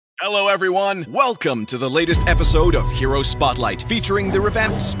Hello everyone! Welcome to the latest episode of Hero Spotlight, featuring the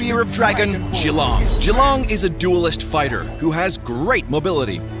revamped Spear of Dragon, Zilong. Zilong is a duelist fighter who has great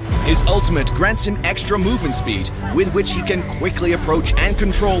mobility. His ultimate grants him extra movement speed, with which he can quickly approach and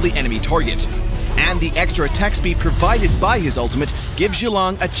control the enemy target. And the extra attack speed provided by his ultimate gives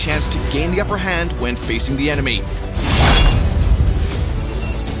Zilong a chance to gain the upper hand when facing the enemy.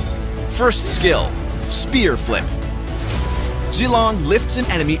 First skill, Spear Flip. Zilong lifts an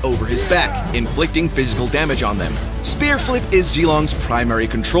enemy over his back, inflicting physical damage on them. Spear Flip is Zilong's primary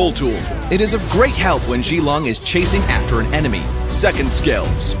control tool. It is of great help when Zilong is chasing after an enemy. Second skill,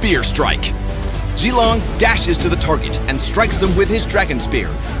 Spear Strike. Zilong dashes to the target and strikes them with his Dragon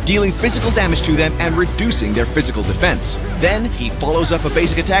Spear, dealing physical damage to them and reducing their physical defense. Then he follows up a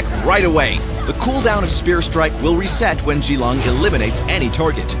basic attack right away. The cooldown of Spear Strike will reset when Zilong eliminates any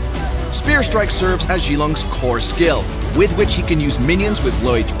target. Spear Strike serves as Zilong's core skill, with which he can use minions with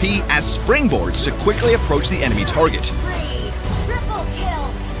low HP as springboards to quickly approach the enemy target. Triple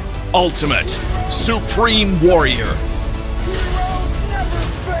kill. Ultimate, Supreme Warrior.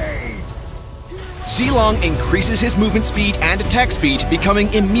 Zilong increases his movement speed and attack speed,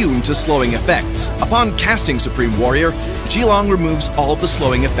 becoming immune to slowing effects. Upon casting Supreme Warrior, Zilong removes all the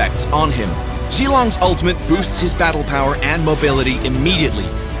slowing effects on him. Zilong's ultimate boosts his battle power and mobility immediately,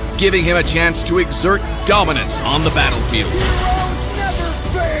 giving him a chance to exert dominance on the battlefield.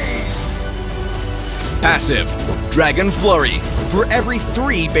 Passive, Dragon Flurry. For every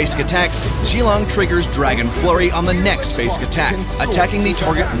 3 basic attacks, Zilong triggers Dragon Flurry on the next basic attack, attacking the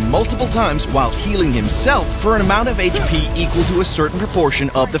target multiple times while healing himself for an amount of HP equal to a certain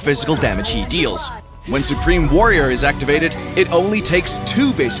proportion of the physical damage he deals. When Supreme Warrior is activated, it only takes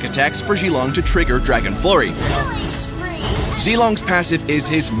 2 basic attacks for Zilong to trigger Dragon Flurry. Zilong's passive is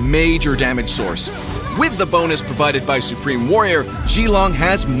his major damage source. With the bonus provided by Supreme Warrior, Zilong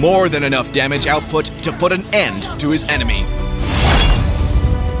has more than enough damage output to put an end to his enemy.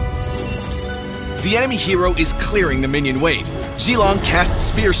 The enemy hero is clearing the minion wave. Zilong casts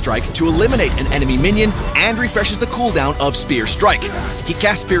Spear Strike to eliminate an enemy minion and refreshes the cooldown of Spear Strike. He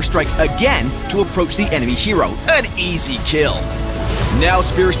casts Spear Strike again to approach the enemy hero. An easy kill. Now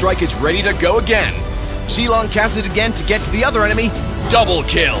Spear Strike is ready to go again. Zilong casts it again to get to the other enemy. Double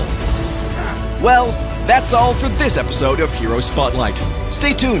kill. Well, that's all for this episode of Hero Spotlight.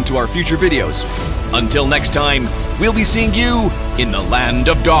 Stay tuned to our future videos. Until next time, we'll be seeing you in the Land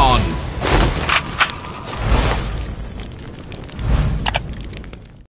of Dawn.